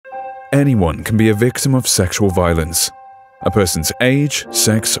Anyone can be a victim of sexual violence. A person's age,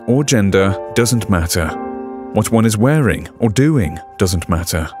 sex, or gender doesn't matter. What one is wearing or doing doesn't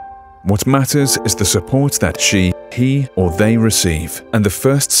matter. What matters is the support that she, he, or they receive, and the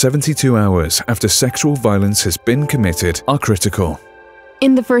first 72 hours after sexual violence has been committed are critical.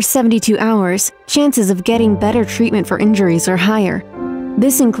 In the first 72 hours, chances of getting better treatment for injuries are higher.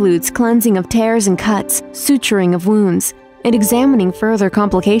 This includes cleansing of tears and cuts, suturing of wounds, and examining further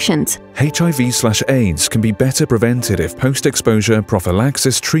complications. HIV/AIDS can be better prevented if post-exposure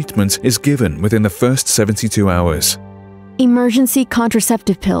prophylaxis treatment is given within the first 72 hours. Emergency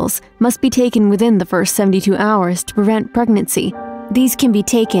contraceptive pills must be taken within the first 72 hours to prevent pregnancy. These can be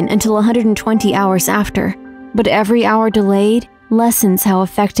taken until 120 hours after, but every hour delayed lessens how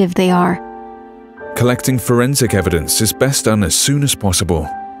effective they are. Collecting forensic evidence is best done as soon as possible.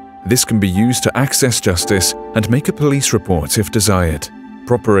 This can be used to access justice and make a police report if desired.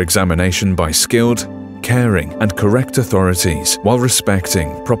 Proper examination by skilled, caring, and correct authorities, while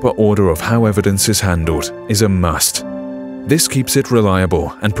respecting proper order of how evidence is handled, is a must. This keeps it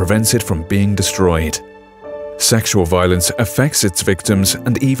reliable and prevents it from being destroyed. Sexual violence affects its victims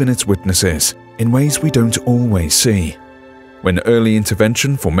and even its witnesses in ways we don't always see. When early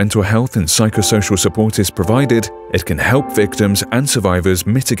intervention for mental health and psychosocial support is provided, it can help victims and survivors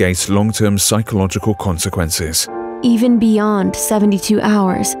mitigate long-term psychological consequences. Even beyond 72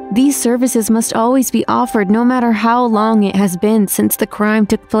 hours, these services must always be offered no matter how long it has been since the crime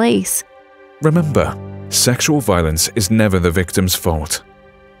took place. Remember, sexual violence is never the victim's fault.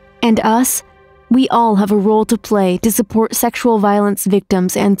 And us? We all have a role to play to support sexual violence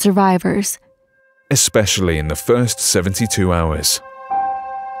victims and survivors. Especially in the first 72 hours.